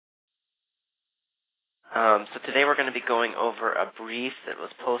So today we're going to be going over a brief that was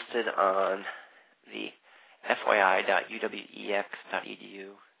posted on the fyi.uwex.edu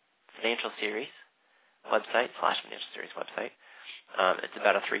financial series website /financial series website. It's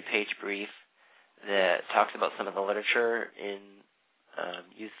about a 3-page brief that talks about some of the literature in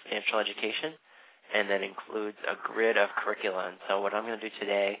youth financial education, and then includes a grid of curricula. And so what I'm going to do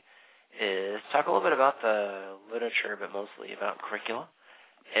today is talk a little bit about the literature, but mostly about curricula.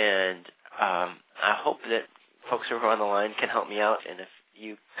 And I hope that folks who are on the line can help me out. And if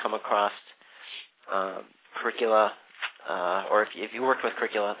you come across curricula, or if you worked with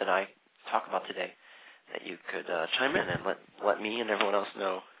curricula that I talk about today, that you could chime in and let me and everyone else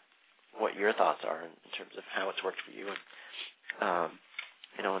know what your thoughts are in terms of how it's worked for you, and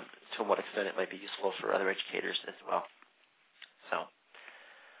and to what extent it might be useful for other educators as well. So,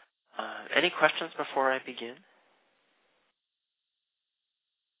 any questions before I begin?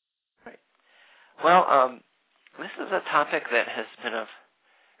 Right. Well, this is a topic that has been of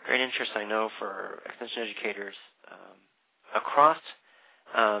great interest, I know, for extension educators across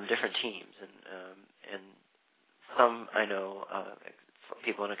different teams, and some I know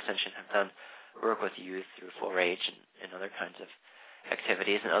people in extension have done work with youth through 4-H and other kinds of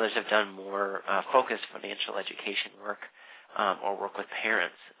activities, and others have done more focused financial education work or work with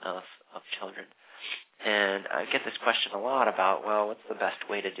parents of children. And I get this question a lot about, well, what's the best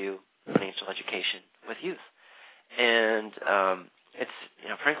way to do financial education with youth? And it's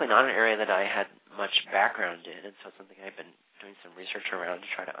frankly not an area that I had much background in, and so it's something I've been doing some research around to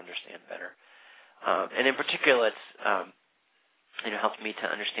try to understand better. And in particular, it's helped me to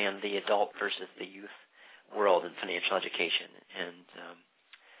understand the adult versus the youth world in financial education. And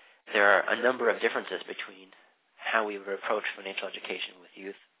there are a number of differences between how we would approach financial education with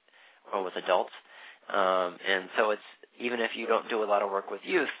youth or with adults. And so it's, even if you don't do a lot of work with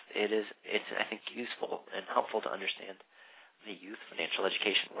youth, it's I think useful and helpful to understand the youth financial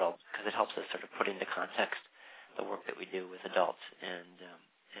education world, because it helps us sort of put into context the work that we do with adults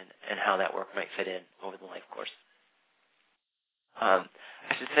and how that work might fit in over the life course. I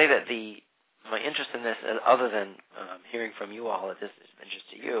should say that my interest in this, other than hearing from you all, this is of interest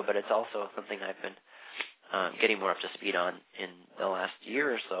to you, but it's also something I've been getting more up to speed on in the last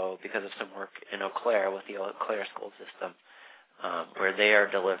year or so because of some work in Eau Claire with the Eau Claire school system, where they are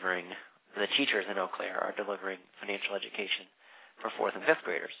delivering, the teachers in Eau Claire are delivering financial education for 4th and 5th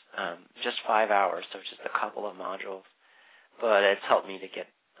graders, just 5 hours, so it's just a couple of modules. But it's helped me to get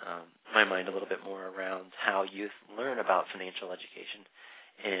my mind a little bit more around how youth learn about financial education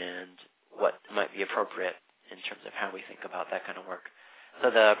and what might be appropriate in terms of how we think about that kind of work. So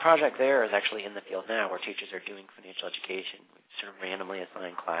the project there is actually in the field now, where teachers are doing financial education. We sort of randomly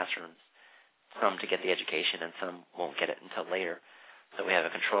assign classrooms, some to get the education and some won't get it until later. So we have a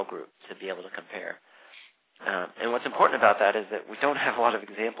control group to be able to compare. And what's important about that is that we don't have a lot of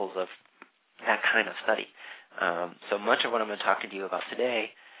examples of that kind of study. So much of what I'm going to talk to you about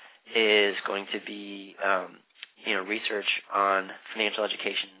today is going to be research on financial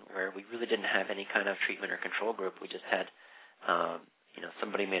education, where we really didn't have any kind of treatment or control group. We just had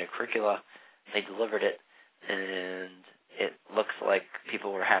somebody made a curricula, they delivered it, and it looks like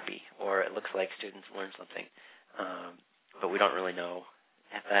people were happy, or it looks like students learned something, but we don't really know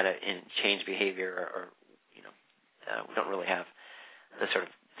if that changed behavior, or we don't really have the sort of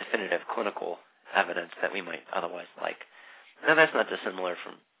definitive clinical evidence that we might otherwise like. Now, that's not dissimilar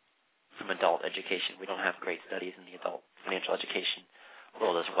from adult education. We don't have great studies in the adult financial education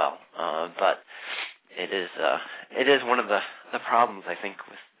world as well, but it is one of the problems, I think,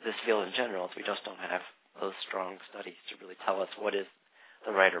 with this field in general, is we just don't have those strong studies to really tell us what is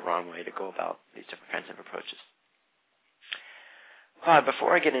the right or wrong way to go about these different kinds of approaches. But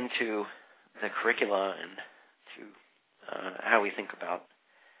before I get into the curricula and to how we think about,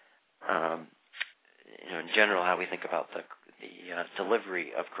 in general, how we think about the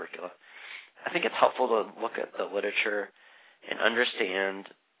delivery of curricula, I think it's helpful to look at the literature and understand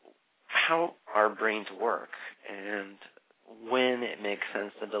how our brains work and when it makes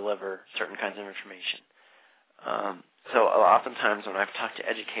sense to deliver certain kinds of information. So oftentimes when I've talked to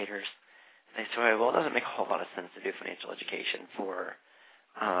educators, they say, well, it doesn't make a whole lot of sense to do financial education for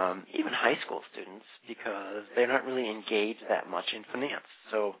even high school students, because they're not really engaged that much in finance.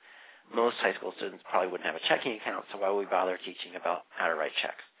 So most high school students probably wouldn't have a checking account, so why would we bother teaching about how to write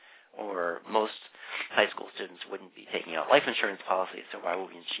checks? Or most high school students wouldn't be taking out life insurance policies, so why would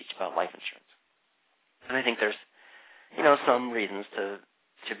we teach about life insurance? And I think there's, some reasons to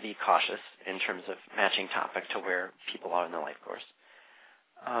be cautious in terms of matching topic to where people are in the life course.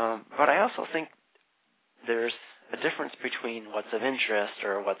 But I also think there's a difference between what's of interest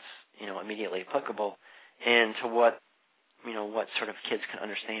or what's, immediately applicable and to what sort of kids can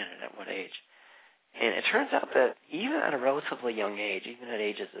understand and at what age. And it turns out that even at a relatively young age, even at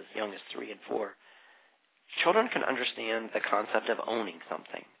ages as young as 3 and 4, children can understand the concept of owning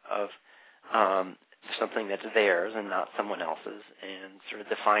something, of something that's theirs and not someone else's, and sort of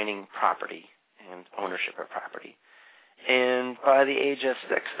defining property and ownership of property. And by the age of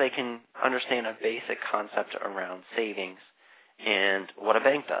 6, they can understand a basic concept around savings and what a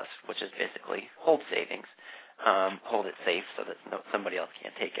bank does, which is basically hold savings, hold it safe so that somebody else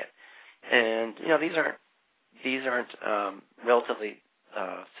can't take it. And these aren't relatively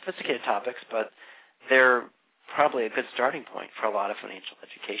sophisticated topics, but they're probably a good starting point for a lot of financial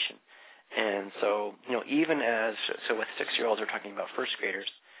education. And so, even with 6-year-olds, we're talking about first graders.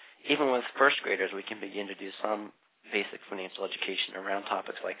 Even with first graders, we can begin to do some basic financial education around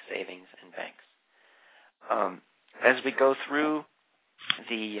topics like savings and banks. As we go through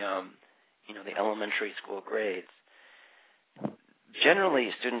the elementary school grades,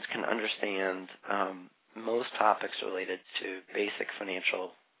 generally students can understand most topics related to basic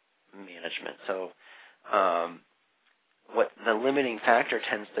financial management. So what the limiting factor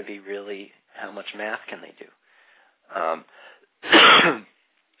tends to be really how much math can they do.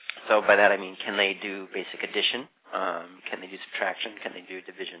 So by that I mean, can they do basic addition? Can they do subtraction? Can they do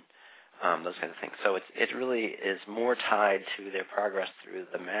division? Those kinds of things. So it really is more tied to their progress through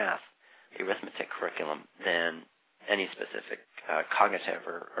the math, the arithmetic curriculum, than any specific cognitive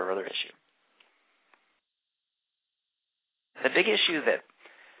or other issue. The big issue that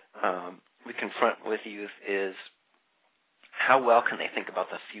we confront with youth is how well can they think about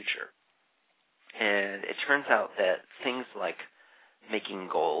the future? And it turns out that things like making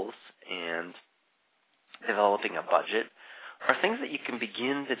goals and developing a budget are things that you can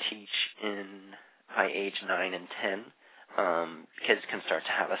begin to teach by age 9 and 10. Kids can start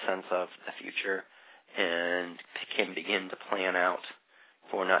to have a sense of the future and can begin to plan out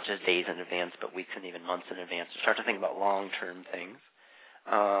for not just days in advance, but weeks and even months in advance, to start to think about long-term things,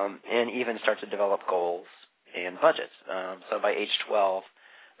 and even start to develop goals and budgets. So by age 12,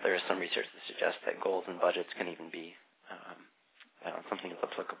 there is some research that suggests that goals and budgets can even be something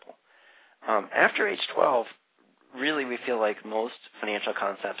that's applicable. After age 12, really we feel like most financial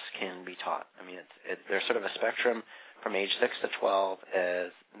concepts can be taught. I mean, there's sort of a spectrum from age 6 to 12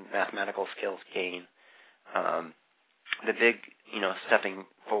 as mathematical skills gain. The big, stepping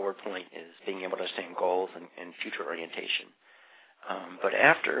forward point is being able to understand goals and future orientation. But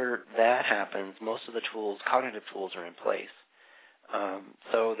after that happens, most of the cognitive tools are in place.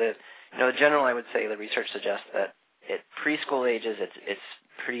 So that, general, I would say the research suggests that at preschool ages, it's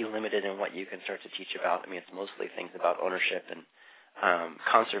pretty limited in what you can start to teach about. I mean, it's mostly things about ownership and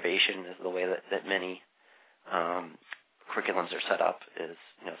conservation is the way that many curriculums are set up, is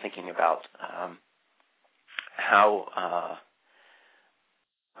thinking about how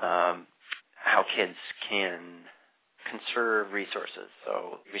kids can conserve resources.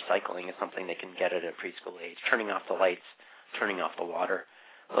 So recycling is something they can get at a preschool age. Turning off the lights, turning off the water.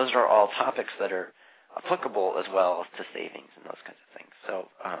 Those are all topics that are applicable as well to savings and those kinds of things. So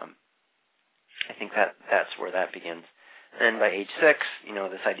I think that's where that begins. Then by age 6,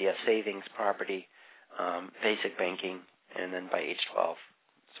 this idea of savings, property, basic banking, and then by age 12,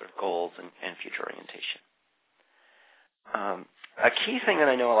 sort of goals and future orientation. A key thing that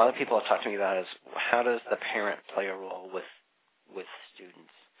I know a lot of people have talked to me about is how does the parent play a role with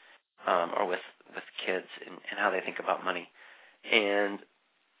students or with kids and how they think about money. And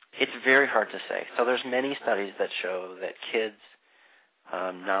it's very hard to say. So there's many studies that show that kids'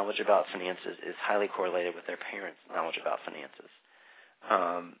 knowledge about finances is highly correlated with their parents' knowledge about finances.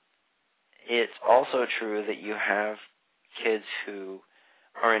 It's also true that you have kids who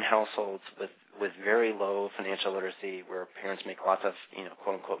are in households with very low financial literacy, where parents make lots of,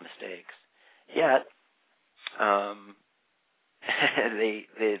 quote unquote mistakes. Yet,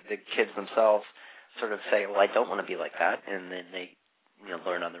 the kids themselves sort of say, well, I don't want to be like that, and then they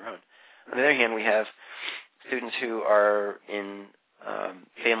learn on their own. On the other hand, we have students who are in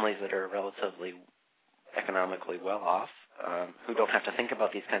families that are relatively economically well off, who don't have to think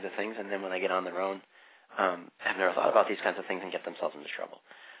about these kinds of things, and then when they get on their own, have never thought about these kinds of things and get themselves into trouble.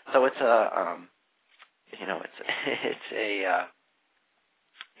 So it's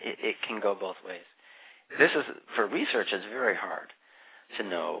it can go both ways. This is, for research, it's very hard to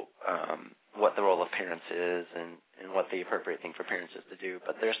know what the role of parents is and what the appropriate thing for parents is to do.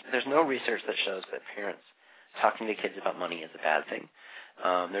 But there's no research that shows that parents talking to kids about money is a bad thing.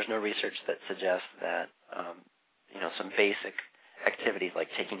 There's no research that suggests that some basic activities like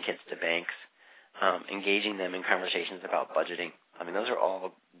taking kids to banks, engaging them in conversations about budgeting. I mean, those are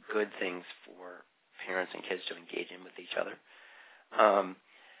all good things for parents and kids to engage in with each other.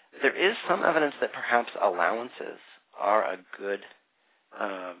 There is some evidence that perhaps allowances are a good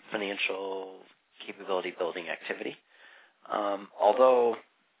financial capability building activity, although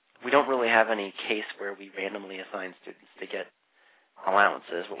we don't really have any case where we randomly assign students to get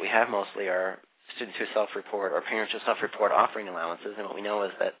allowances. What we have mostly are students who self-report or parents who self-report offering allowances, and what we know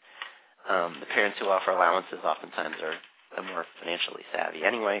is that the parents who offer allowances oftentimes are more financially savvy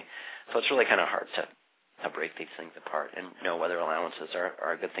anyway, so it's really kind of hard to break these things apart and know whether allowances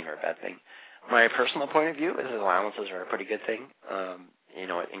are a good thing or a bad thing. My personal point of view is that allowances are a pretty good thing.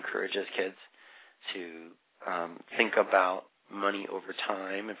 It encourages kids to think about money over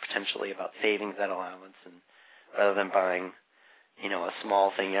time and potentially about savings that allowance, and rather than buying, a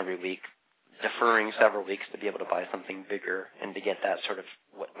small thing every week, deferring several weeks to be able to buy something bigger and to get that sort of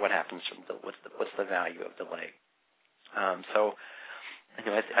what happens from what's the value of delay. So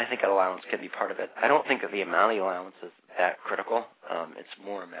I think an allowance can be part of it. I don't think that the amount of the allowance is that critical. It's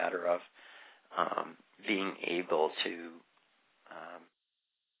more a matter of being able to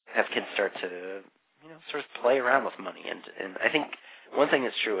have kids start to sort of play around with money. And I think one thing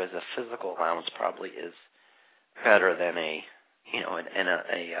that's true is a physical allowance probably is better than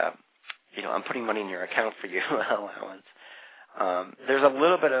I'm putting money in your account for you allowance. There's a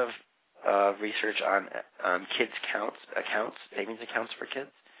little bit of research on kids' accounts, savings accounts for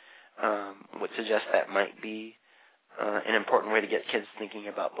kids, would suggest that might be an important way to get kids thinking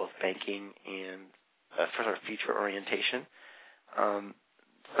about both banking and sort of future orientation.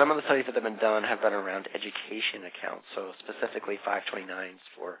 Some of the studies that have been done have been around education accounts, so specifically 529s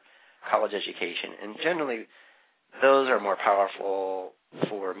for college education. And generally, those are more powerful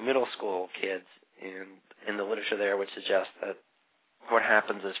for middle school kids, and the literature there would suggest that what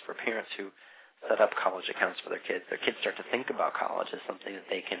happens is for parents who set up college accounts for their kids start to think about college as something that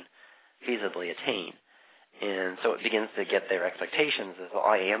they can feasibly attain. And so it begins to get their expectations as, well,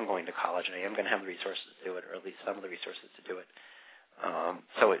 I am going to college, and I am going to have the resources to do it, or at least some of the resources to do it.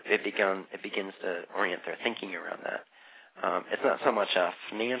 So it begins to orient their thinking around that. It's not so much a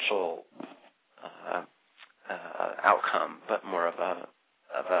financial outcome, but more of a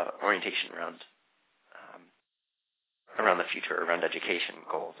orientation around the future, around education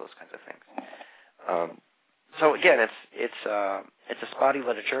goals, those kinds of things. So again, it's a spotty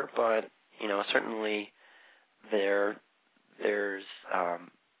literature, but certainly there's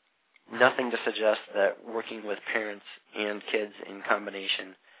nothing to suggest that working with parents and kids in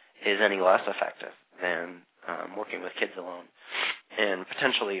combination is any less effective than working with kids alone. And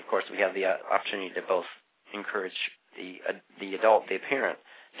potentially, of course, we have the opportunity to both encourage the adult, the parent,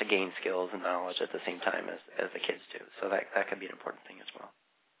 to gain skills and knowledge at the same time as the kids do. So that can be an important thing as well.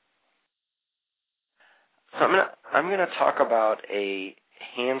 So I'm gonna talk about a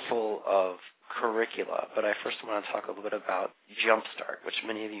handful of curricula, but I first want to talk a little bit about Jumpstart, which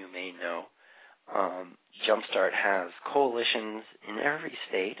many of you may know. Jumpstart has coalitions in every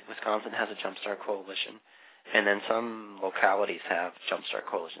state. Wisconsin has a Jumpstart coalition, and then some localities have Jumpstart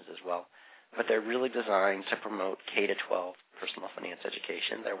coalitions as well. But they're really designed to promote K-12 personal finance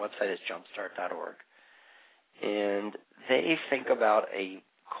education. Their website is jumpstart.org. And they think about a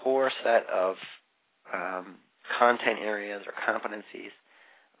core set of content areas or competencies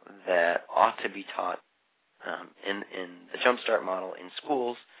that ought to be taught in the Jumpstart model in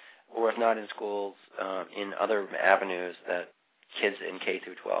schools, or if not in schools, in other avenues that kids in K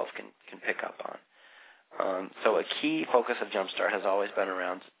through 12 can pick up on. So a key focus of Jumpstart has always been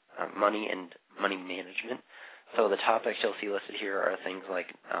around money and money management. So the topics you'll see listed here are things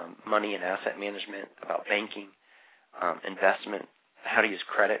like money and asset management, about banking, investment, how to use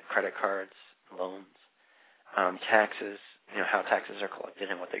credit cards, loans, taxes, how taxes are collected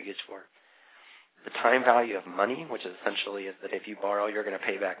and what they're used for. The time value of money, which essentially is that if you borrow, you're going to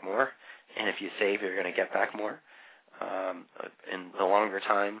pay back more, and if you save, you're going to get back more. And the longer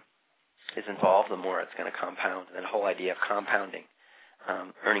time is involved, the more it's going to compound. And the whole idea of compounding,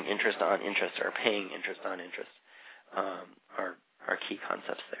 earning interest on interest or paying interest on interest, are key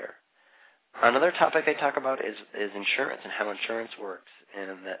concepts there. Another topic they talk about is insurance and how insurance works,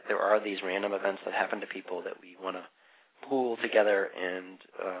 and that there are these random events that happen to people that we want to pool together and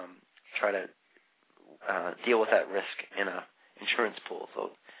try to deal with that risk in a insurance pool, so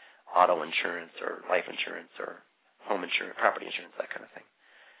auto insurance or life insurance or home insurance, property insurance, that kind of thing.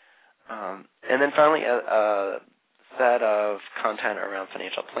 And then finally, a set of content around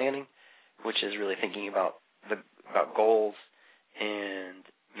financial planning, which is really thinking about goals and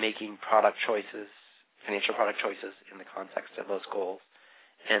making product choices, financial product choices in the context of those goals,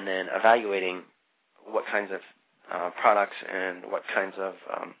 and then evaluating what kinds of products and what kinds of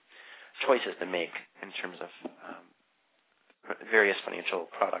choices to make in terms of various financial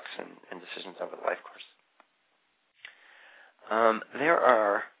products and decisions over the life course. There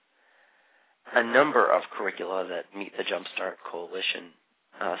are a number of curricula that meet the Jumpstart Coalition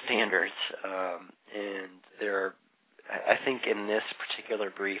standards, and there are, I think in this particular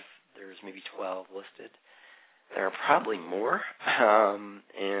brief, there's maybe 12 listed. There are probably more, and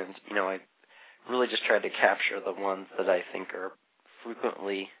I really just tried to capture the ones that I think are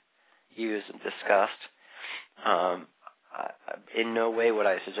frequently used and discussed. In no way would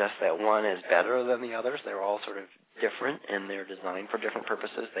I suggest that one is better than the others. They're all sort of different, and they're designed for different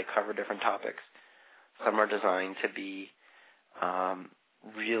purposes. They cover different topics. Some are designed to be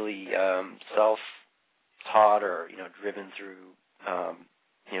really self-taught or driven through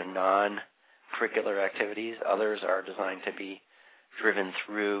non-curricular activities. Others are designed to be driven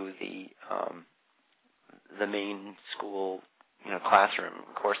through the main school classroom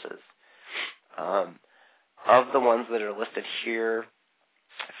courses. Of the ones that are listed here,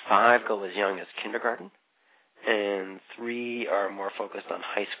 5 go as young as kindergarten, and 3 are more focused on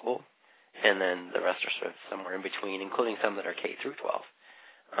high school, and then the rest are sort of somewhere in between, including some that are K through 12,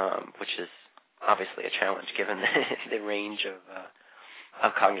 which is obviously a challenge given the range of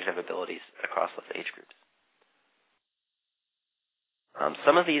cognitive abilities across those age groups.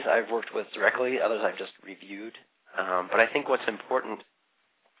 Some of these I've worked with directly, others I've just reviewed, but I think what's important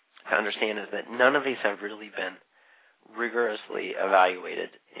to understand is that none of these have really been rigorously evaluated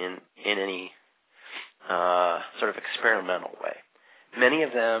in any sort of experimental way. Many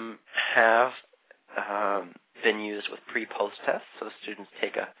of them have been used with pre-post tests, so students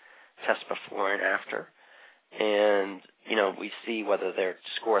take a test before and after, and we see whether their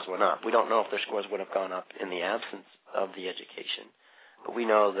scores went up. We don't know if their scores would have gone up in the absence of the education, but we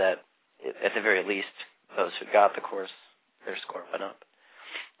know that at the very least, those who got the course, their score went up.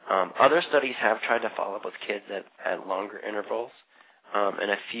 Other studies have tried to follow up with kids at longer intervals,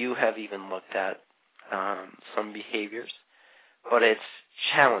 and a few have even looked at some behaviors, but it's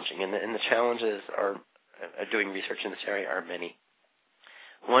challenging, and the challenges are doing research in this area are many.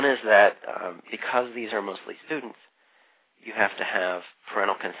 One is that because these are mostly students, you have to have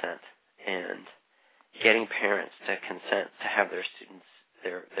parental consent, and getting parents to consent to have their students,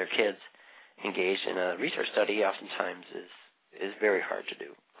 their kids, engaged in a research study oftentimes is very hard to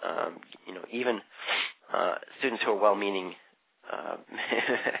do. Even students who are well-meaning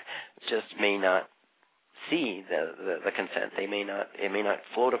just may not see the consent. It may not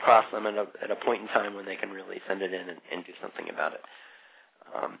float across them at a point in time when they can really send it in and do something about it.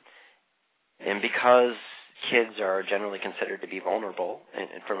 And because kids are generally considered to be vulnerable, and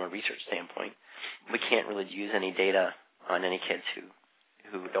from a research standpoint, we can't really use any data on any kids who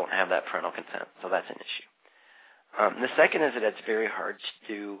don't have that parental consent. So that's an issue. The second is that it's very hard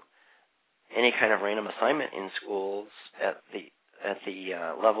to do any kind of random assignment in schools at the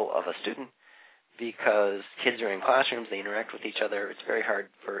level of a student, because kids are in classrooms, they interact with each other. It's very hard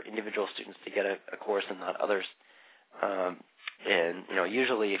for individual students to get a course and not others. And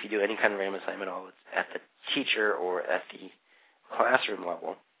usually if you do any kind of random assignment at all, it's at the teacher or at the classroom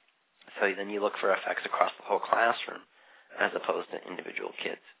level. So then you look for effects across the whole classroom as opposed to individual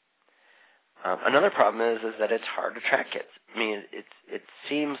kids. Another problem is that it's hard to track kids. I mean, it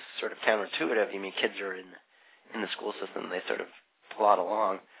seems sort of counterintuitive. I mean, kids are in the school system, they sort of plod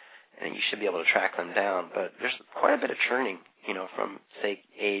along, and you should be able to track them down. But there's quite a bit of churning, from, say,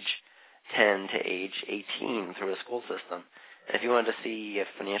 age 10 to age 18 through a school system. And if you wanted to see if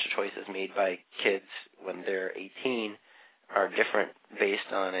financial choices made by kids when they're 18 are different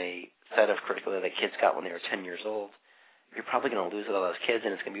based on a set of curricula that kids got when they were 10 years old, you're probably going to lose all those kids,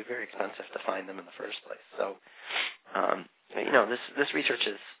 and it's going to be very expensive to find them in the first place. So, this research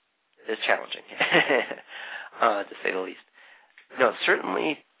is challenging, to say the least.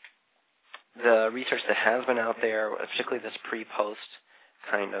 Certainly the research that has been out there, particularly this pre-post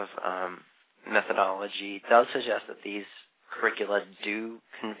kind of methodology, does suggest that these curricula do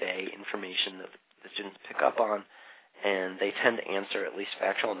convey information that the students pick up on, and they tend to answer at least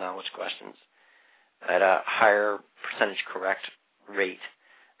factual knowledge questions at a higher percentage correct rate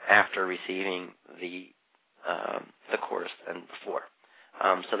after receiving the course than before.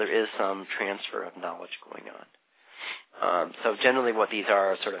 So there is some transfer of knowledge going on. So generally what these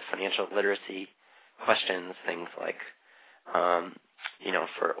are sort of financial literacy questions, things like,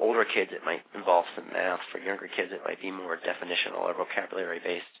 for older kids it might involve some math. For younger kids it might be more definitional or vocabulary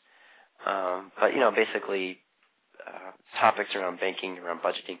based. But basically topics around banking, around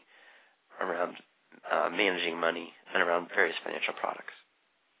budgeting, around managing money, and around various financial products.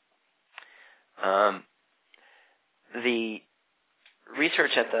 The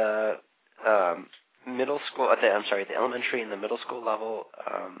research at the the elementary and the middle school level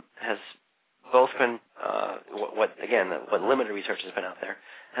has both been what limited research has been out there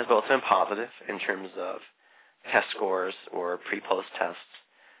has both been positive in terms of test scores or pre-post tests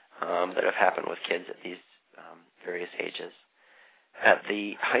that have happened with kids at these various ages. At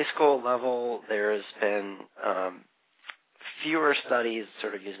the high school level, there's been fewer studies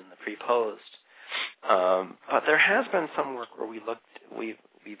sort of using the pre-post, but there has been some work where we've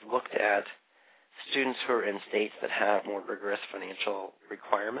looked at students who are in states that have more rigorous financial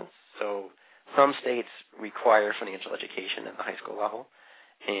requirements. So some states require financial education at the high school level,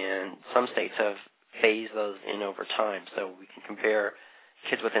 and some states have phased those in over time. So we can compare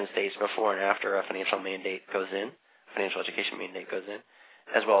kids within states before and after a financial education mandate goes in,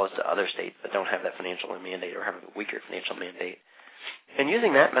 as well as to other states that don't have that financial mandate or have a weaker financial mandate. And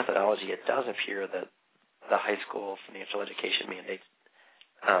using that methodology, it does appear that the high school financial education mandates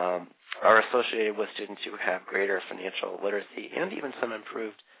are associated with students who have greater financial literacy and even some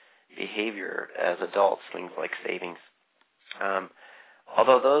improved behavior as adults, things like savings.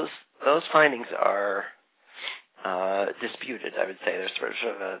 Although those findings are disputed, I would say. There's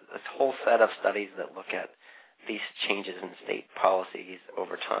sort of a whole set of studies that look at these changes in state policies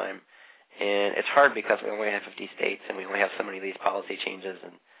over time. And it's hard because we only have 50 states and we only have so many of these policy changes,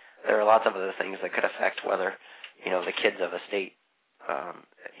 and there are lots of other things that could affect whether, the kids of a state,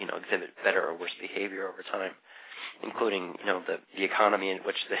 exhibit better or worse behavior over time, including, the economy in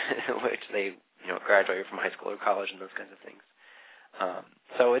which they graduate from high school or college and those kinds of things.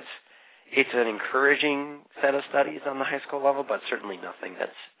 So it's an encouraging set of studies on the high school level, but certainly nothing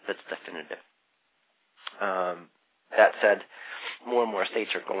that's definitive. That said, more and more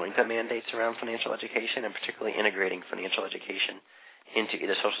states are going to mandates around financial education, and particularly integrating financial education into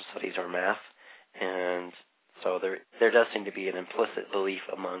either social studies or math. And so there does seem to be an implicit belief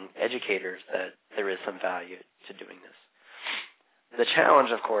among educators that there is some value to doing this. The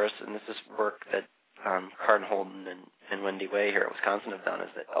challenge, of course, and this is work that Cardin Holden and Wendy Way here at Wisconsin have done,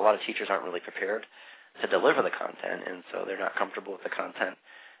 is that a lot of teachers aren't really prepared to deliver the content, and so they're not comfortable with the content.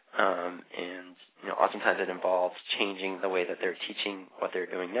 And oftentimes it involves changing the way that they're teaching what they're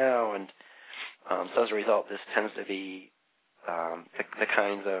doing now, and so as a result, this tends to be the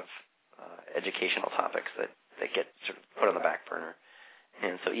kinds of educational topics that get sort of put on the back burner.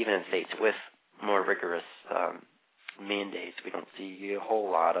 And so even in states with more rigorous mandates, we don't see a whole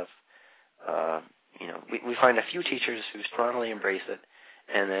lot of, we find a few teachers who strongly embrace it,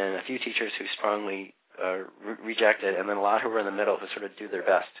 and then a few teachers who strongly reject it, and then a lot who are in the middle who sort of do their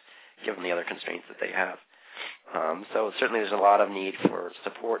best given the other constraints that they have. So certainly there's a lot of need for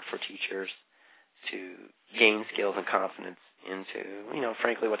support for teachers to gain skills and confidence into,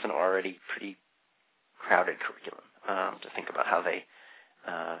 frankly, what's an already pretty crowded curriculum, to think about how they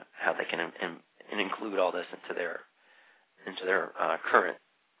can include all this into their current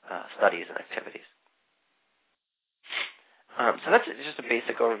studies and activities. So that's just a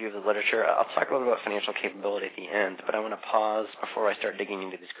basic overview of the literature. I'll talk a little about financial capability at the end, but I want to pause before I start digging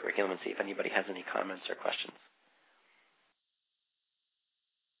into this curriculum and see if anybody has any comments or questions.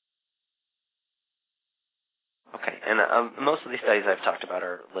 Okay, and most of these studies I've talked about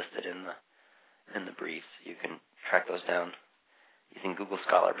are listed in the briefs. You can track those down using Google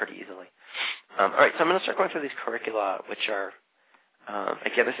Scholar pretty easily. All right, so I'm going to start going through these curricula, which are,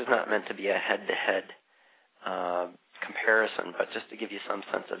 again, this is not meant to be a head-to-head comparison, but just to give you some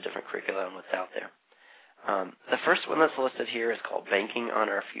sense of different curricula and what's out there. The first one that's listed here is called Banking on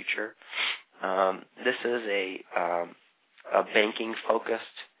Our Future. This is a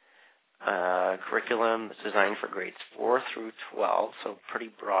banking-focused curriculum that's designed for grades 4 through 12, so pretty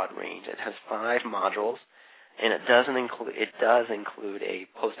broad range. It has 5 modules, and it does include a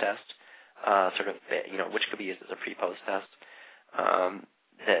post-test, which could be used as a pre-post test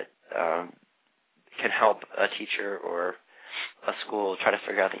that can help a teacher or a school try to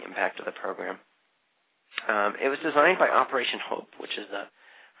figure out the impact of the program. It was designed by Operation Hope, which is a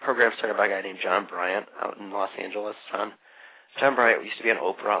program started by a guy named John Bryant out in Los Angeles. John Bryant used to be on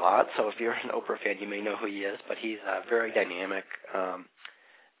Oprah a lot, so if you're an Oprah fan, you may know who he is, but he's a very dynamic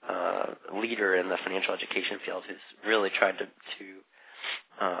leader in the financial education field who's really tried to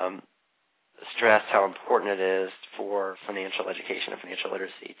stress how important it is for financial education and financial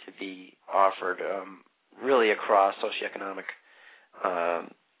literacy to be offered really across socioeconomic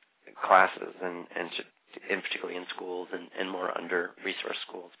classes and particularly in schools and more under-resourced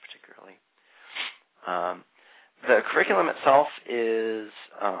schools particularly. The curriculum itself is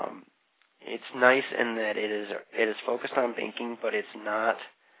it's nice in that it is focused on banking, but it's not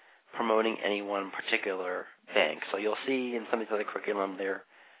promoting any one particular bank. So you'll see in some of these other curriculum they're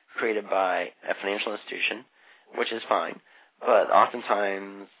created by a financial institution, which is fine, but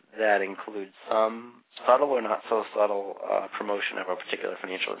oftentimes that includes some subtle or not so subtle promotion of a particular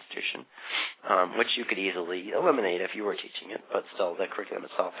financial institution, which you could easily eliminate if you were teaching it, but still the curriculum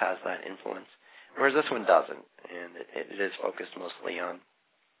itself has that influence, whereas this one doesn't, and it is focused mostly on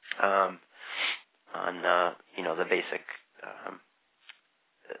the basic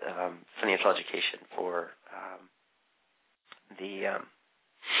financial education for the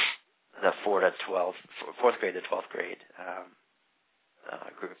 4th grade to 12th grade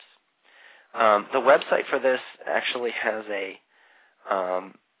groups. The website for this actually has a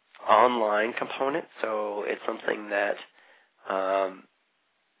online component, so it's something that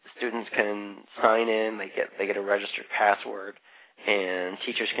students can sign in. They get a registered password, and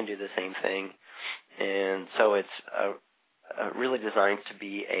teachers can do the same thing. And so it's really designed to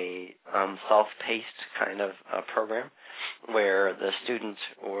be a self-paced kind of program where the student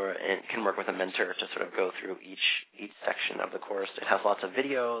can work with a mentor to sort of go through each section of the course. It has lots of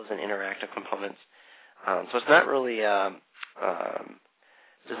videos and interactive components. So it's not really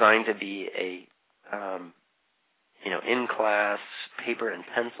designed to be a in-class paper and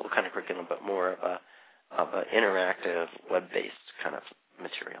pencil kind of curriculum, but more of an interactive web-based kind of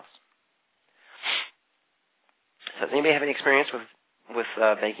materials. So does anybody have any experience with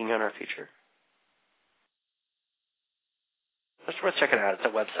banking on our future? It's worth checking out. It's a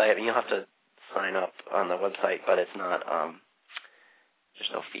website. I mean, you'll have to sign up on the website, but it's not.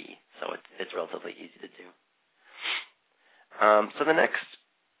 There's no fee, so it's relatively easy to do. So the next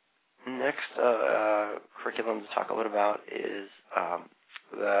curriculum to talk a little about is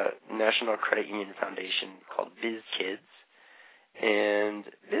the National Credit Union Foundation called BizKids, and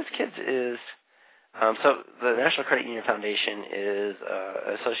BizKids is. So the National Credit Union Foundation is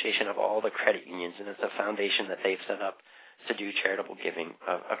an association of all the credit unions, and it's a foundation that they've set up to do charitable giving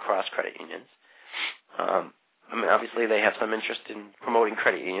across credit unions. Obviously they have some interest in promoting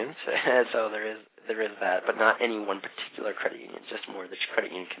credit unions, and so there is that, but not any one particular credit union, just more the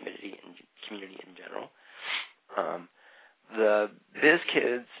credit union community in general. The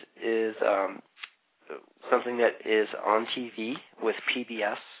BizKids is something that is on TV with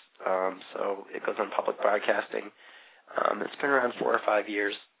PBS. So it goes on public broadcasting. It's been around 4 or 5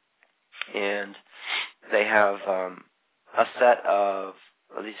 years, and they have a set of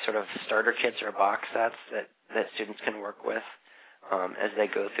these sort of starter kits or box sets that students can work with as they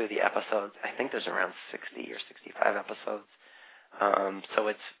go through the episodes. I think there's around 60 or 65 episodes. So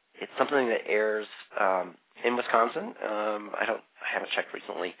it's something that airs in Wisconsin. I haven't checked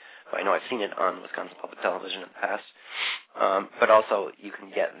recently, but I know I've seen it on Wisconsin Public Television in the past. But also you can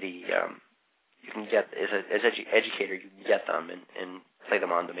get as an educator, you can get them and play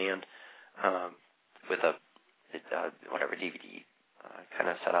them on demand with a whatever DVD kind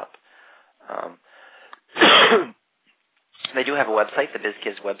of setup. They do have a website, the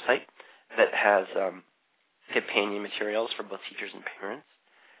BizKids website, that has companion materials for both teachers and parents.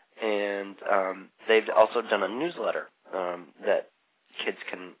 And they've also done a newsletter that kids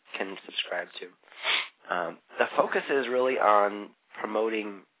can subscribe to. The focus is really on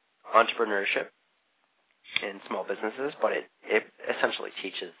promoting entrepreneurship in small businesses, but it essentially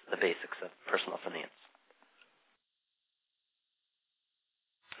teaches the basics of personal finance.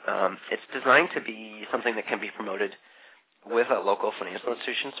 It's designed to be something that can be promoted with a local financial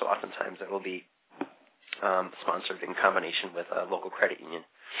institution, so oftentimes it will be sponsored in combination with a local credit union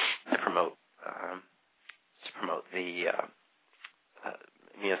to promote the.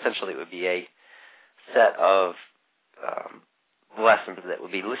 Essentially, it would be a set of lessons that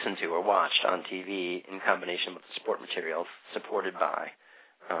would be listened to or watched on TV in combination with the support materials supported by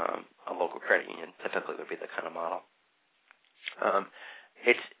a local credit union. Typically, would be the kind of model.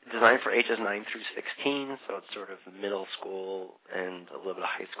 It's designed for ages 9 through 16, so it's sort of middle school and a little bit of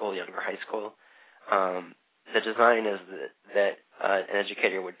high school, younger high school. The design is that an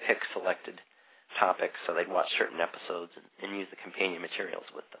educator would pick selected topics, so they'd watch certain episodes and use the companion materials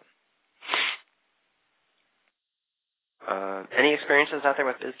with them. Any experiences out there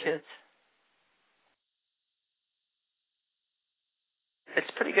with BizKids?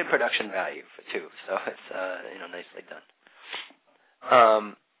 It's pretty good production value too, so it's nicely done.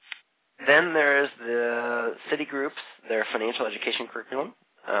 Then there's the Citigroup's, their financial education curriculum.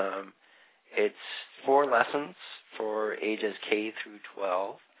 It's 4 lessons for ages K through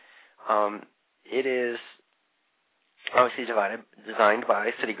 12. It is obviously designed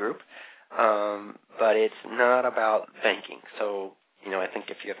by Citigroup, but it's not about banking. So, I think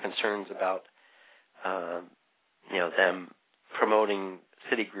if you have concerns about, them promoting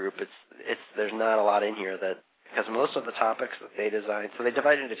Citigroup, there's not a lot in here because most of the topics that they designed, so they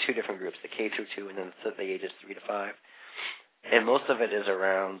divide into two different groups, the K through 2 and then the ages 3 to 5. And most of it is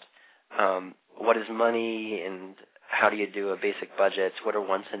around what is money and how do you do a basic budget, what are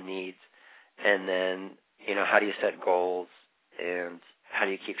wants and needs, and then, how do you set goals and how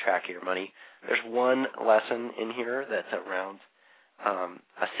do you keep track of your money. There's one lesson in here that's around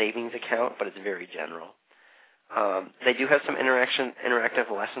a savings account, but it's very general. They do have some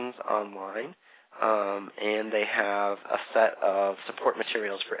interactive lessons online, and they have a set of support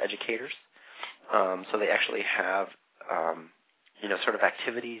materials for educators. So they actually have, sort of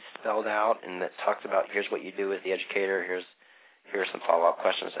activities spelled out, and that talks about here's what you do as the educator, here's some follow-up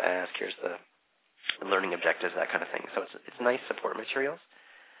questions to ask, here's the learning objectives, that kind of thing. So it's nice support materials.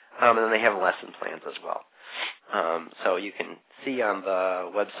 And then they have lesson plans as well. So you can see on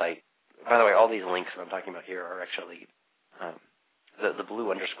the website, by the way, all these links that I'm talking about here are actually, the blue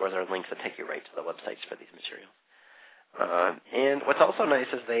underscores are links that take you right to the websites for these materials. And what's also nice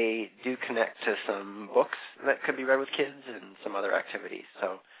is they do connect to some books that could be read with kids and some other activities.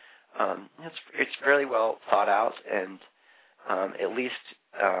 So it's really well thought out and at least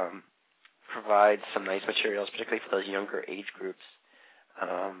provides some nice materials, particularly for those younger age groups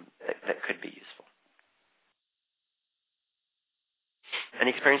that could be useful.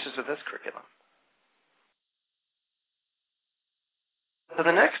 Any experiences with this curriculum? So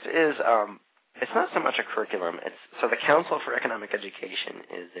the next is, it's not so much a curriculum. So the Council for Economic Education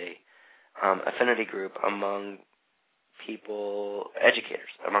is a affinity group among educators,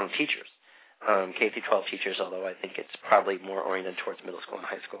 among teachers, K through 12 teachers, although I think it's probably more oriented towards middle school and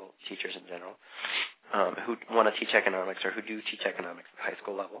high school teachers in general, who want to teach economics or who do teach economics at the high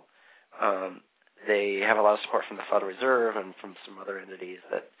school level. They have a lot of support from the Federal Reserve and from some other entities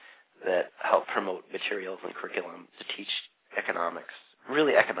that help promote materials and curriculum to teach economics,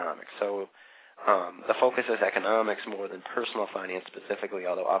 really economics. So the focus is economics more than personal finance specifically,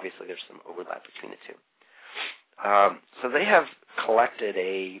 although obviously there's some overlap between the two. So they have collected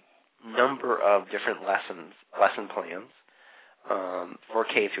a number of different lesson plans for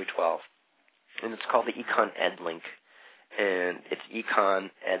K through 12, and it's called the Econ Ed Link, and it's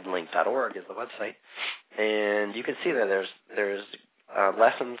econedlink.org is the website, and you can see that there's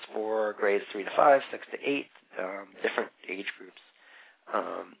lessons for grades 3 to 5, 6 to 8, different age groups.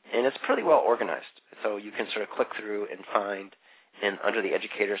 And it's pretty well organized. So you can sort of click through and find, under the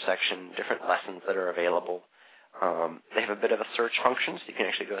educator section, different lessons that are available. They have a bit of a search function, so you can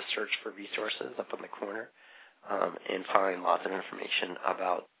actually go search for resources up in the corner and find lots of information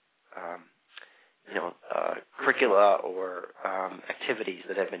about curricula or activities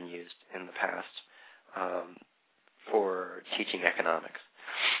that have been used in the past for teaching economics.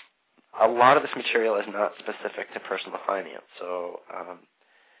 A lot of this material is not specific to personal finance, so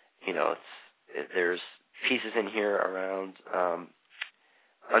there's pieces in here around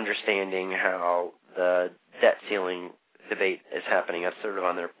understanding how the debt ceiling debate is happening. That's sort of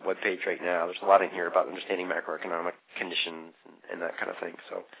on their webpage right now. There's a lot in here about understanding macroeconomic conditions and that kind of thing.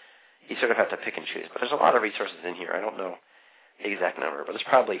 So you sort of have to pick and choose. But there's a lot of resources in here. I don't know the exact number, but there's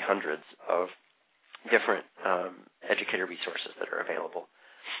probably hundreds of different educator resources that are available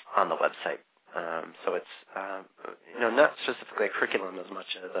on the website. So it's not specifically a curriculum as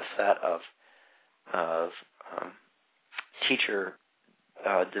much as a set of teacher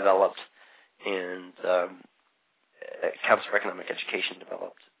developed and Council for Economic Education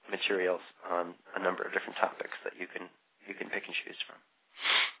developed materials on a number of different topics that you can pick and choose from.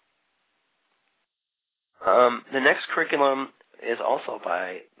 The next curriculum is also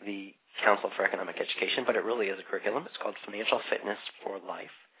by the Council for Economic Education, but it really is a curriculum. It's called Financial Fitness for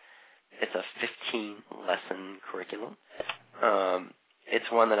Life. It's a 15-lesson curriculum.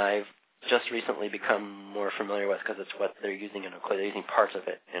 It's one that I've just recently become more familiar with because it's what they're using in Eau Claire. They're using parts of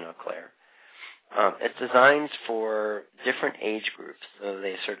it in Eau Claire. It's designed for different age groups. So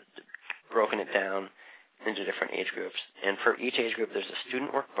they sort of broken it down into different age groups. And for each age group, there's a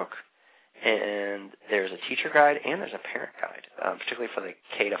student workbook, and there's a teacher guide, and there's a parent guide, particularly for the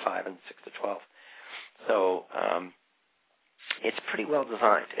K to 5 and 6 to 12. So it's pretty well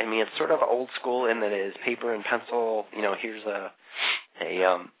designed. I mean, it's sort of old school in that it is paper and pencil. Here's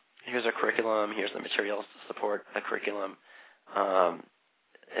a curriculum. Here's the materials to support the curriculum.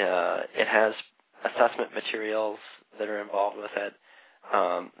 It has assessment materials that are involved with it.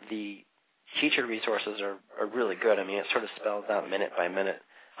 The teacher resources are really good. I mean, it sort of spells out minute by minute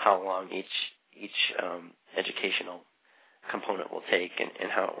how long each educational component will take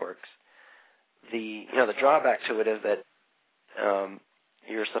and how it works. The drawback to it is that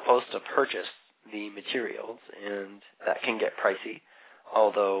you're supposed to purchase the materials, and that can get pricey.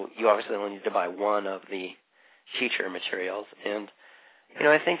 although you obviously only need to buy one of the teacher materials. And,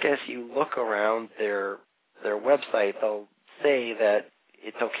 I think as you look around their website, they'll say that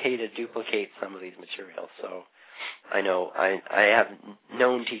it's okay to duplicate some of these materials. So I know I have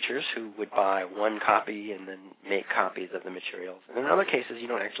known teachers who would buy one copy and then make copies of the materials. And in other cases, you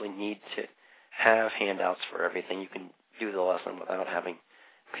don't actually need to have handouts for everything. You can do the lesson without having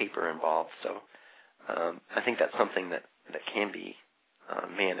paper involved. So I think that's something that can be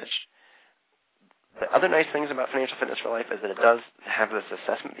managed. The other nice things about Financial Fitness for Life is that it does have the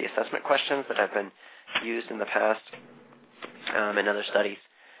assessment questions that have been used in the past in other studies,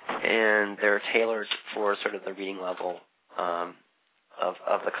 and they're tailored for sort of the reading level of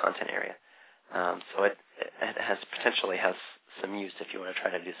the content area. So it potentially has some use if you want to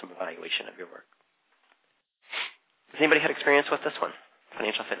try to do some evaluation of your work. Has anybody had experience with this one,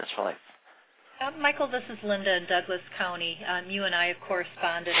 Financial Fitness for Life? Michael, this is Linda in Douglas County. You and I have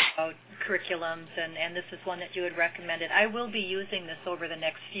corresponded about curriculums, and this is one that you had recommended. I will be using this over the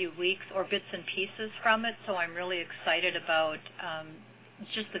next few weeks, or bits and pieces from it, so I'm really excited about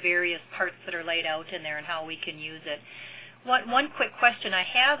just the various parts that are laid out in there and how we can use it. One quick question I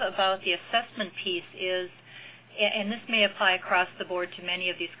have about the assessment piece is, and this may apply across the board to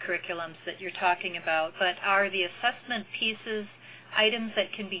many of these curriculums that you're talking about, but are the assessment pieces items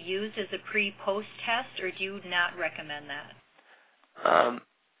that can be used as a pre-post test, or do you not recommend that?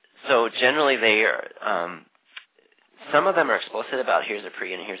 So generally they are, some of them are explicit about here's a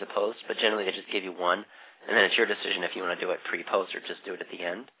pre and here's a post, but generally they just give you one, and then it's your decision if you want to do it pre-post or just do it at the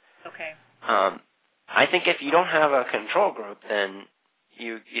end. Okay. I think if you don't have a control group, then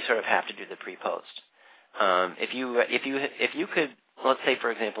you sort of have to do the pre-post. If you could, let's say,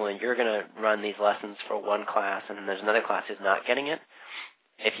 for example, and you're going to run these lessons for one class and then there's another class who's not getting it,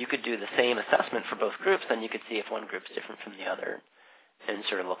 if you could do the same assessment for both groups, then you could see if one group's different from the other and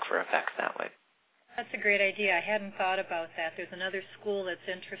sort of look for effects that way. That's a great idea. I hadn't thought about that. There's another school that's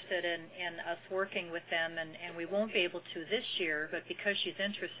interested in us working with them, and we won't be able to this year, but because she's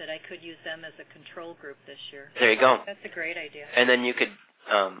interested, I could use them as a control group this year. There you go. That's a great idea. And then you could,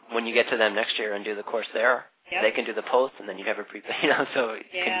 when you get to them next year and do the course there, yep, they can do the post, and then you'd have a so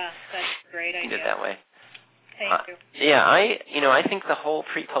yeah, that's a great idea. You can do it that way. Thank you. Yeah, I think the whole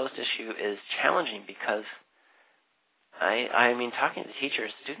pre-post issue is challenging because I mean, talking to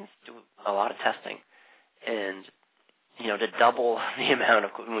teachers, students do a lot of testing, and to double the amount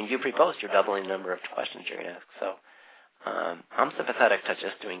of when you pre-post, you're doubling the number of questions you're going to ask. So I'm sympathetic to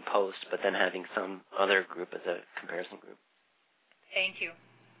just doing post, but then having some other group as a comparison group. Thank you.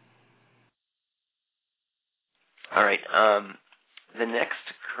 All right. The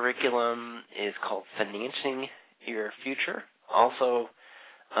next curriculum is called Financing Your Future, also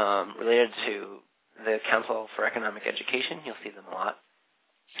related to the Council for Economic Education. You'll see them a lot.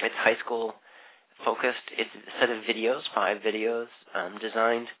 It's high school focused. It's a set of videos, 5 videos,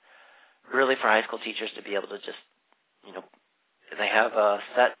 designed really for high school teachers to be able to just, they have a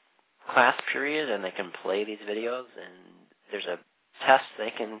set class period and they can play these videos, and there's a test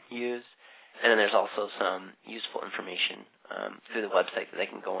they can use. And then there's also some useful information through the website that they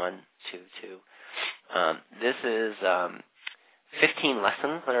can go on to. This is 15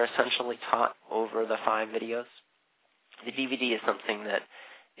 lessons that are essentially taught over the 5 videos. The DVD is something that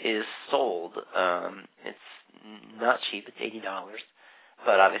is sold. It's not cheap. It's $80.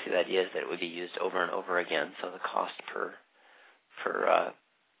 But obviously the idea is that it would be used over and over again, so the cost per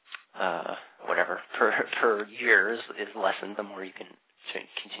year is lessened the more you can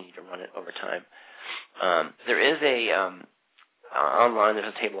continue to run it over time. There is online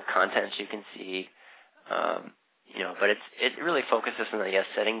there's a table of contents you can see, but it really focuses on, I guess,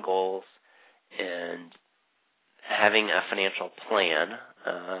 setting goals and having a financial plan,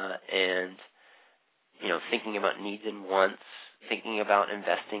 and thinking about needs and wants, thinking about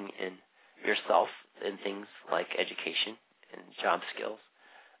investing in yourself in things like education and job skills,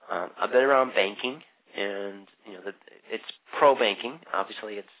 a bit around banking. And it's pro-banking.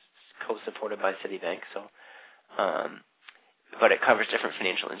 Obviously, it's co-supported by Citibank. So, but it covers different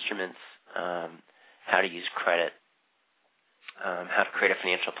financial instruments, how to use credit, how to create a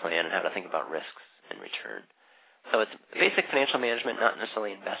financial plan, and how to think about risks and return. So it's basic financial management, not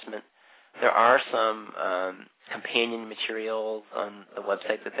necessarily investment. There are some companion materials on the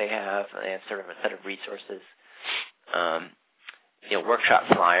website that they have. They have sort of a set of resources, workshop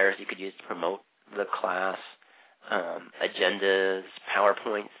flyers you could use to promote the class, agendas,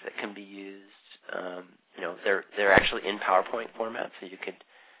 PowerPoints that can be used. They're actually in PowerPoint format, so you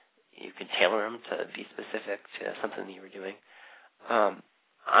could tailor them to be specific to something that you were doing.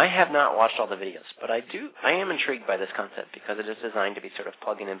 I have not watched all the videos, but I am intrigued by this concept because it is designed to be sort of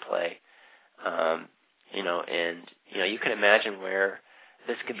plug in and play. You can imagine where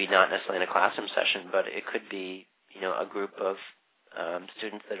this could be not necessarily in a classroom session, but it could be, a group of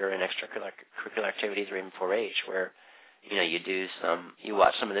students that are in extracurricular activities or even 4-H where, you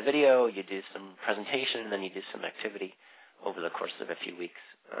watch some of the video, you do some presentation, and then you do some activity over the course of a few weeks.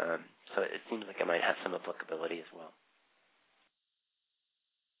 So it seems like it might have some applicability as well.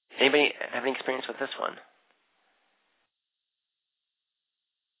 Anybody have any experience with this one?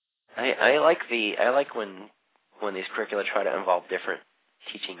 I like when these curricula try to involve different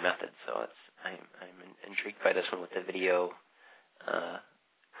teaching methods. So I'm intrigued by this one with the video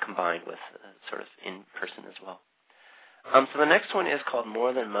combined with sort of in person as well. So the next one is called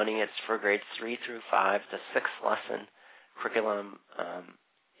More Than Money. It's for grades 3 through 5. It's a 6-lesson curriculum.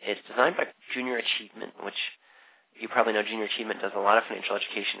 It's designed by Junior Achievement, which you probably know Junior Achievement does a lot of financial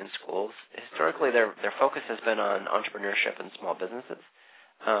education in schools. Historically, their focus has been on entrepreneurship and small businesses.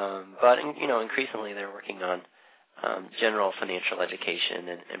 But increasingly they're working on general financial education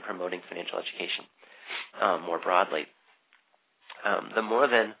and promoting financial education more broadly. The More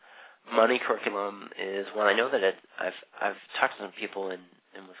Than Money curriculum is one I know that I've talked to some people in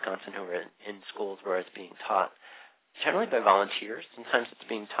Wisconsin who are in schools where it's being taught generally by volunteers. Sometimes it's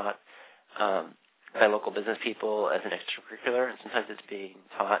being taught by local business people as an extracurricular, and sometimes it's being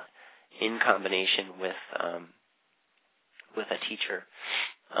taught in combination with a teacher.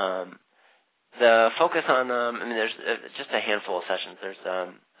 The focus on there's just a handful of sessions. There's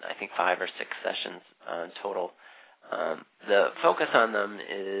I think 5 or 6 sessions total. The focus on them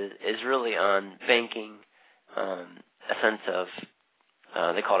is really on banking, a sense of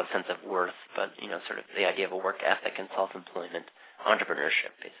they call it a sense of worth, but sort of the idea of a work ethic and self-employment,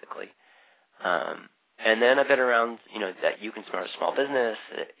 entrepreneurship, basically. And then a bit around that you can start a small business,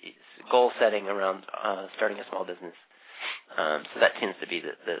 goal setting around starting a small business. So that tends to be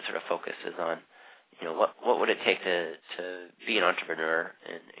the sort of focus is on what would it take to be an entrepreneur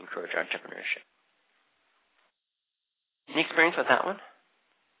and encourage entrepreneurship. Any experience with that one?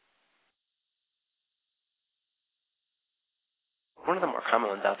 One of the more common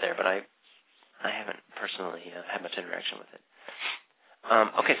ones out there, but I haven't personally had much interaction with it.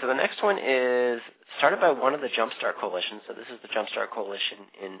 Okay, so the next one is started by one of the Jumpstart Coalitions. So this is the Jumpstart Coalition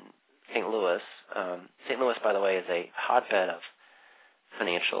in St. Louis. St. Louis, by the way, is a hotbed of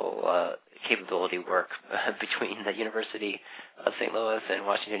financial capability work between the University of St. Louis and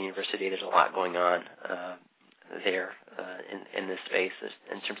Washington University. There's a lot going on there in this space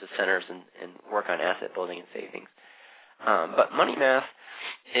in terms of centers and work on asset building and savings. But Money Math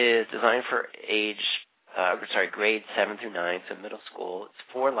is designed for grades 7 through 9, so middle school. It's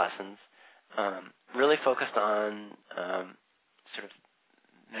 4 lessons, really focused on sort of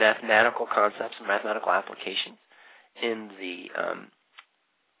mathematical concepts and mathematical applications in the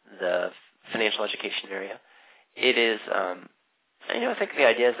financial education area. It is, I think the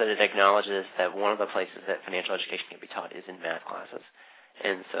idea is that it acknowledges that one of the places that financial education can be taught is in math classes.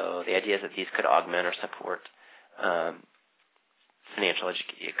 And so the idea is that these could augment or support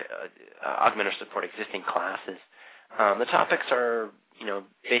augment or support existing classes. The topics are,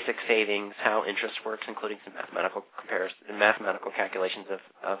 basic savings, how interest works, including some mathematical calculations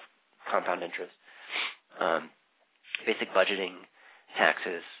of compound interest, basic budgeting,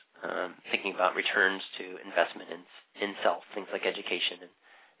 taxes, thinking about returns to investment in self, things like education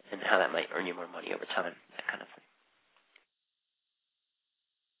and how that might earn you more money over time, that kind of thing.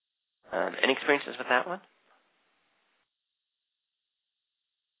 Any experiences with that one?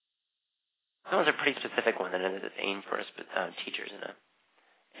 That one's a pretty specific one, and it's aimed for teachers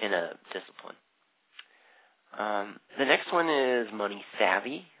in a discipline. The next one is Money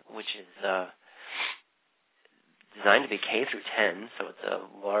Savvy, which is designed to be K through 10, so it's a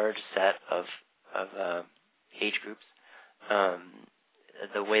large set of age groups.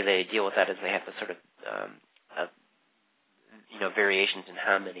 The way they deal with that is they have the sort of variations in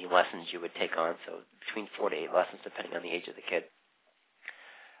how many lessons you would take on, so between 4 to 8 lessons depending on the age of the kid.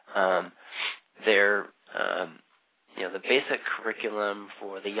 The basic curriculum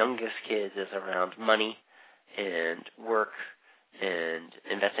for the youngest kids is around money and work and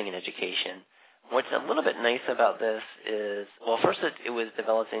investing in education. What's a little bit nice about this is, well, first it was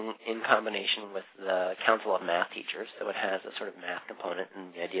developed in combination with the Council of Math Teachers, so it has a sort of math component,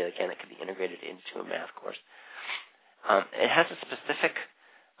 and the idea, again, it can be integrated into a math course. It has a specific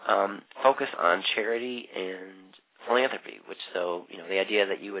focus on charity and philanthropy, the idea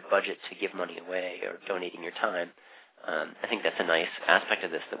that you would budget to give money away or donating your time, I think that's a nice aspect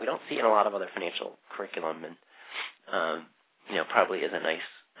of this that we don't see in a lot of other financial curriculum. And probably is a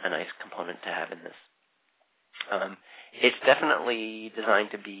nice component to have in this. It's definitely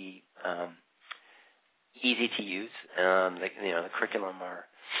designed to be easy to use. The curriculum are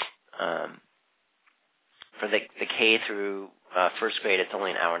for the K through first grade. It's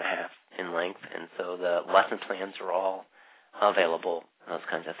only an hour and a half in length, and so the lesson plans are all available. Those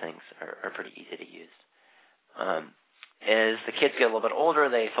kinds of things are pretty easy to use. As the kids get a little bit older,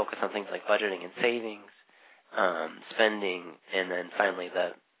 they focus on things like budgeting and savings, spending, and then finally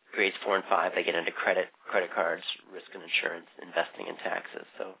the grades 4 and 5, they get into credit cards, risk and insurance, investing, and taxes.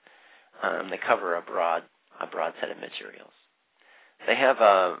 So they cover a broad set of materials. They have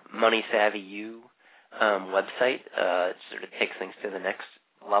a Money Savvy U website. It sort of takes things to the next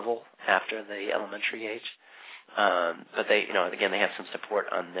level after the elementary age. But they, again, they have some support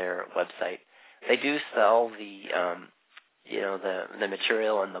on their website. They do sell the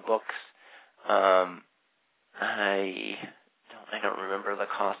material and the books. I don't remember the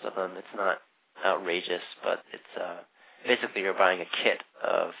cost of them. It's not outrageous, but it's basically you're buying a kit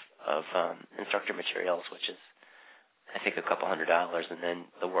of instructor materials, which is I think $200, and then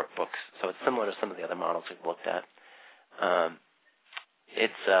the workbooks. So it's similar to some of the other models we've looked at.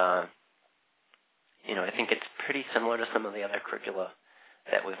 I think it's pretty similar to some of the other curricula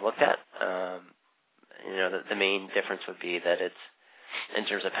that we've looked at. The main difference would be that it's, in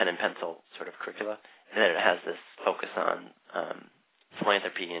terms of pen and pencil sort of curricula, and that it has this focus on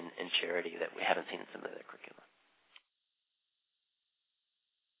philanthropy and charity that we haven't seen in some of the other curricula.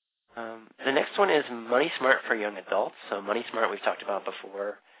 The next one is Money Smart for young adults. So Money Smart we've talked about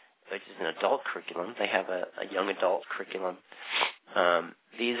before, which is an adult curriculum. They have a young adult curriculum.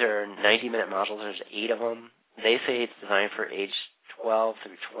 These are 90-minute modules. There's 8 of them. They say it's designed for age 12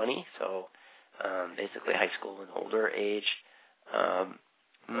 through 20, so basically high school and older age.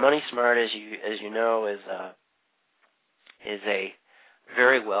 Money Smart, as you know, is a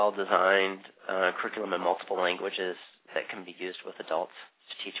very well designed curriculum in multiple languages that can be used with adults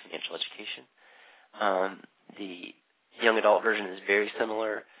to teach financial education. The young adult version is very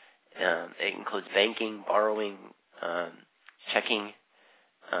similar. It includes banking, borrowing, checking,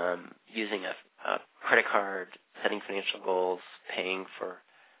 using a credit card, setting financial goals, paying for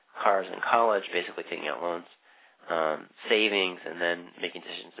cars in college, basically taking out loans, savings, and then making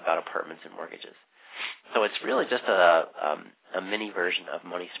decisions about apartments and mortgages. So it's really just a mini version of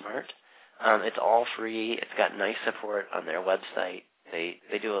Money Smart. It's all free. It's got nice support on their website. The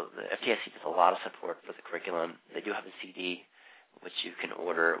FDIC does a lot of support for the curriculum. They do have a CD, which you can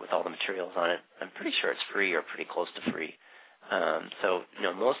order with all the materials on it. I'm pretty sure it's free or pretty close to free. So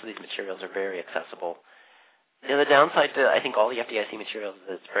most of these materials are very accessible. The downside to, I think, all the FDIC materials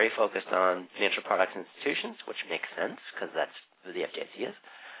is it's very focused on financial products and institutions, which makes sense because that's who the FDIC is.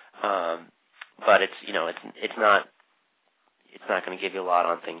 But it's not going to give you a lot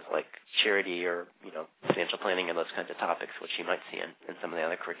on things like charity or financial planning and those kinds of topics, which you might see in some of the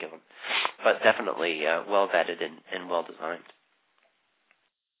other curriculum. But definitely well vetted and well designed.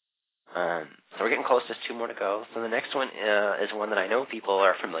 So we're getting close. There's 2 more to go. So the next one is one that I know people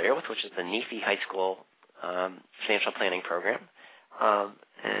are familiar with, which is the NEFI High School Financial Planning Program.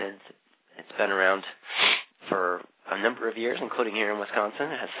 And it's been around for a number of years, including here in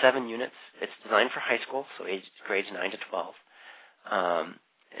Wisconsin. It has 7 units. It's designed for high school, so grades 9 to 12.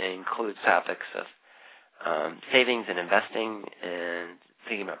 It includes topics of savings and investing and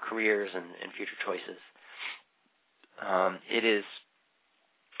thinking about careers and future choices. It is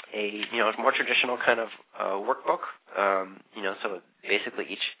a more traditional kind of workbook. So basically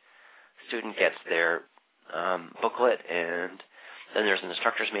each student gets their booklet, and then there's an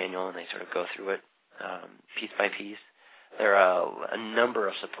instructor's manual, and they sort of go through it piece by piece. There are a number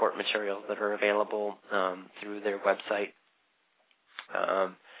of support materials that are available through their website.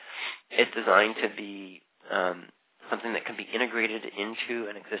 It's designed to be something that can be integrated into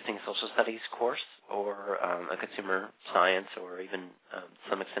an existing social studies course or a consumer science or even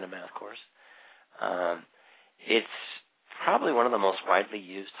some extent a math course. It's probably one of the most widely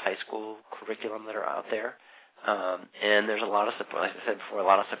used high school curriculum that are out there. And there's a lot of support, like I said before, a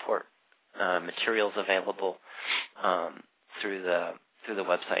lot of support materials available through the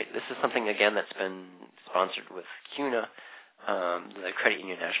website. This is something, again, that's been sponsored with CUNA, the Credit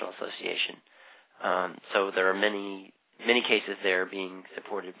Union National Association. So there are many cases there being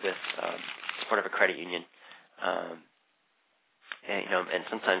supported with support of a credit union. And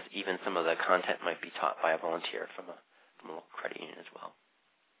sometimes even some of the content might be taught by a volunteer from a local credit union as well.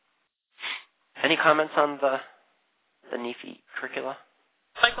 Any comments on the NEFI curricula?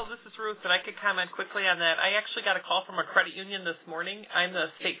 Michael, this is Ruth, and I could comment quickly on that. I actually got a call from a credit union this morning. I'm the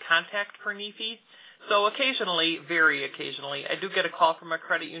state contact for NEFI. So occasionally, very occasionally, I do get a call from a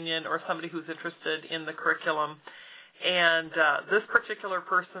credit union or somebody who's interested in the curriculum. And this particular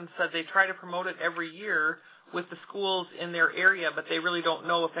person said they try to promote it every year with the schools in their area, but they really don't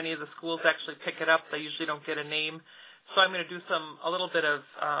know if any of the schools actually pick it up. They usually don't get a name. So I'm going to do a little bit of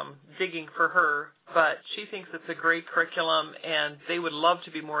digging for her. But she thinks it's a great curriculum, and they would love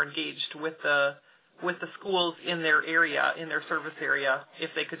to be more engaged with the schools in their area, in their service area, if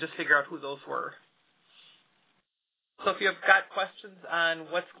they could just figure out who those were. So if you've got questions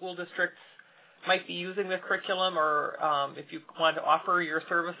on what school districts might be using the curriculum, or if you want to offer your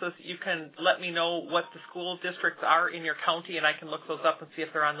services, you can let me know what the school districts are in your county, and I can look those up and see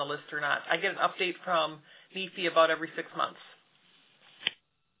if they're on the list or not. I get an update from NEFI about every 6 months.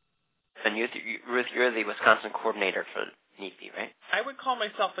 And Ruth, you're the Wisconsin coordinator for NEFI, right? I would call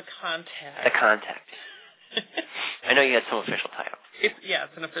myself the contact. The contact. I know you had some official title.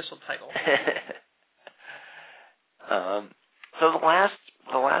 It's an official title. So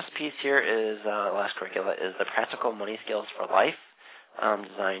the last piece here is last curricula is the Practical Money Skills for Life,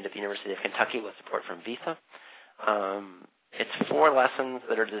 designed at the University of Kentucky with support from Visa. It's 4 lessons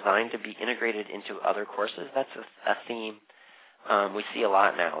that are designed to be integrated into other courses. That's a theme we see a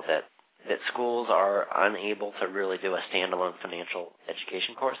lot now, that schools are unable to really do a standalone financial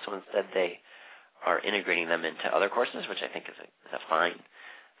education course, so instead they are integrating them into other courses, which I think is a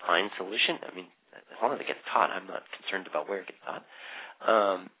fine solution. I mean, as long as it gets taught, I'm not concerned about where it gets taught.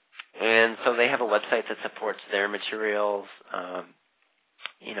 And so they have a website that supports their materials.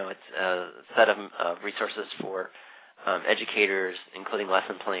 It's a set of resources for educators, including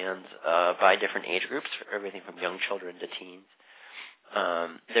lesson plans by different age groups, everything from young children to teens.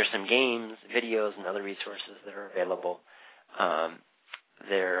 There's some games, videos, and other resources that are available.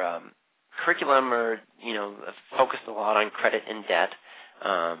 Their curriculum are, focused a lot on credit and debt,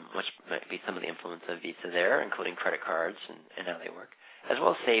 which might be some of the influence of Visa there, including credit cards and how they work, as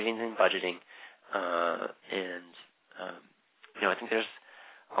well as savings and budgeting. I think there's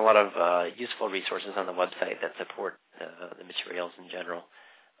a lot of useful resources on the website that support the materials in general.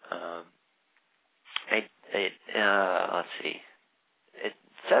 Let's see. It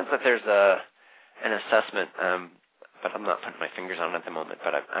says that there's an assessment, but I'm not putting my fingers on it at the moment.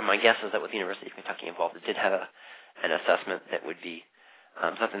 But my guess is that with the University of Kentucky involved, it did have an assessment that would be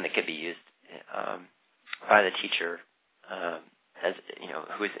something that could be used by the teacher, as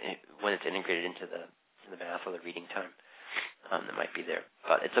when it's integrated into the math or the reading time that might be there.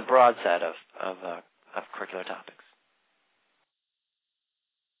 But it's a broad set of curricular topics.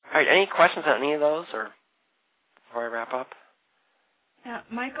 All right, any questions on any of those, or before I wrap up? Yeah,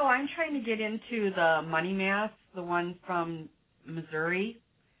 Michael, I'm trying to get into the Money Math, the one from Missouri,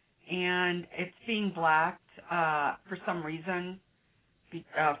 and it's being blocked for some reason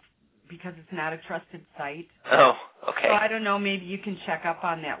because it's not a trusted site. Oh, okay. So I don't know, maybe you can check up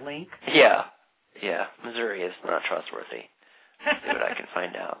on that link. Yeah, Missouri is not trustworthy. See what I can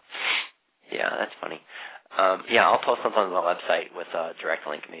find out. Yeah, that's funny. I'll post something on the website with a direct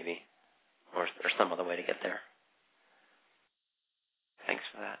link maybe, or some other way to get there. Thanks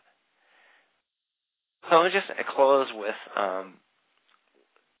for that. So let me just close with,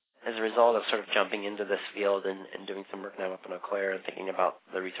 as a result of sort of jumping into this field and doing some work now up in Eau Claire and thinking about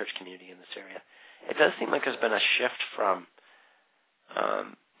the research community in this area, it does seem like there's been a shift from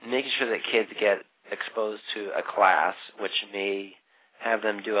making sure that kids get exposed to a class which may have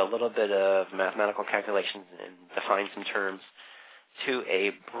them do a little bit of mathematical calculations and define some terms, to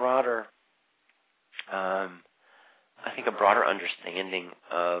a broader understanding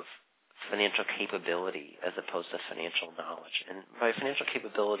of financial capability as opposed to financial knowledge. And by financial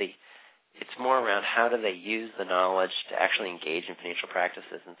capability, it's more around how do they use the knowledge to actually engage in financial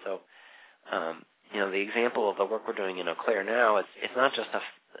practices. And so, the example of the work we're doing in Eau Claire now, it's not just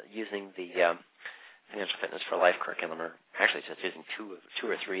using the Financial Fitness for Life curriculum, or actually just using two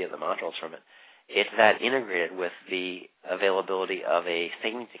or three of the modules from it. It's that integrated with the availability of a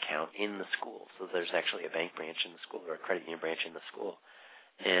savings account in the school. So there's actually a bank branch in the school or a credit union branch in the school.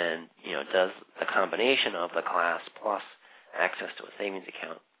 And, does the combination of the class plus access to a savings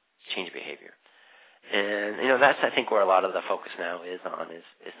account change behavior? And, that's, I think, where a lot of the focus now is on, is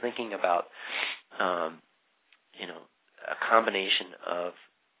thinking about, a combination of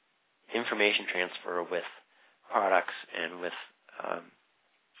information transfer with products and with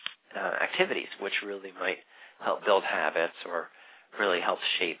activities, which really might help build habits or really help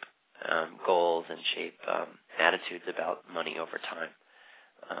shape goals and shape attitudes about money over time.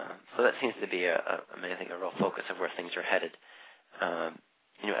 So that seems to be I think a real focus of where things are headed,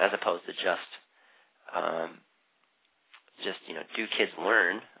 as opposed to just do kids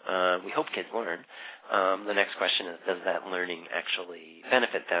learn we hope kids learn. The next question is, does that learning actually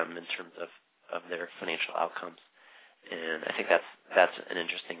benefit them in terms of their financial outcomes? And I think that's an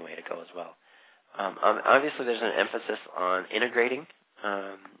interesting way to go as well. Obviously, there's an emphasis on integrating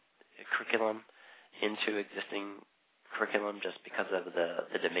curriculum into existing curriculum just because of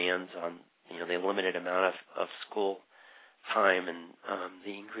the demands on the limited amount of school time and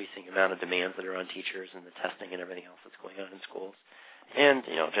the increasing amount of demands that are on teachers and the testing and everything else that's going on in schools, and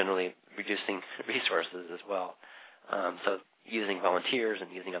generally reducing resources as well. So using volunteers and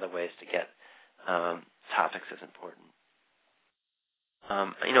using other ways to get topics is important.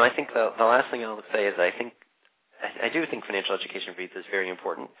 I think the last thing I'll say is I do think financial education for youth is very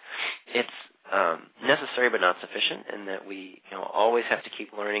important. It's necessary but not sufficient, in that we always have to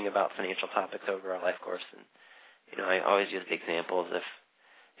keep learning about financial topics over our life course. And I always use the example of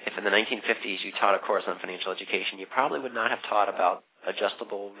if in the 1950s you taught a course on financial education, you probably would not have taught about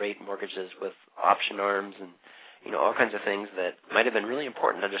adjustable rate mortgages with option arms and all kinds of things that might have been really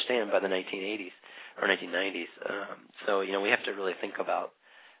important to understand by the 1980s or 1990s. So we have to really think about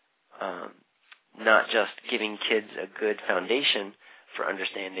not just giving kids a good foundation for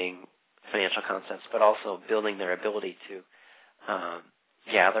understanding financial concepts, but also building their ability to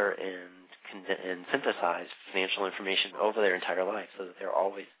gather and synthesize financial information over their entire life, so that they're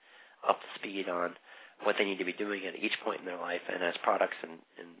always up to speed on what they need to be doing at each point in their life, and as products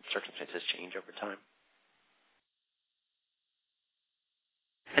and circumstances change over time.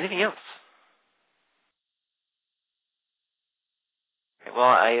 Anything else? Okay, well,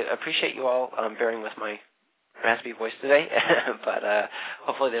 I appreciate you all bearing with my raspy voice today, but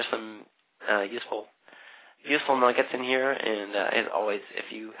hopefully there's some useful nuggets in here. And as always,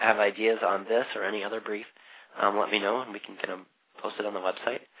 if you have ideas on this or any other brief, let me know, and we can get them posted on the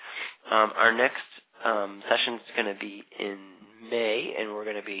website. Our next session is going to be in May, and we're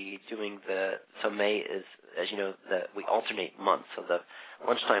going to be doing May is, as you know, we alternate months. So the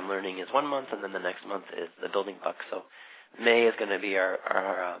lunchtime learning is 1 month, and then the next month is the building bucks. So May is going to be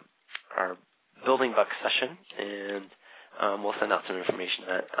our building buck session, and we'll send out some information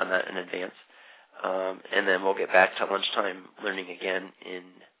on that in advance. And then we'll get back to lunchtime learning again in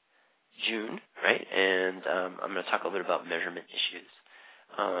June, right? And I'm going to talk a little bit about measurement issues.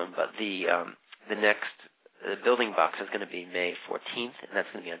 But the next building box is going to be May 14th, and that's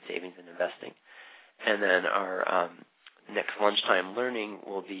going to be on savings and investing. And then our next lunchtime learning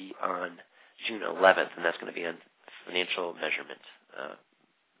will be on June 11th, and that's going to be on financial measurement.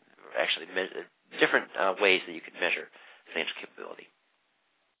 Actually, different ways that you can measure financial capability.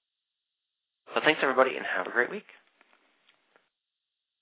 So thanks, everybody, and have a great week.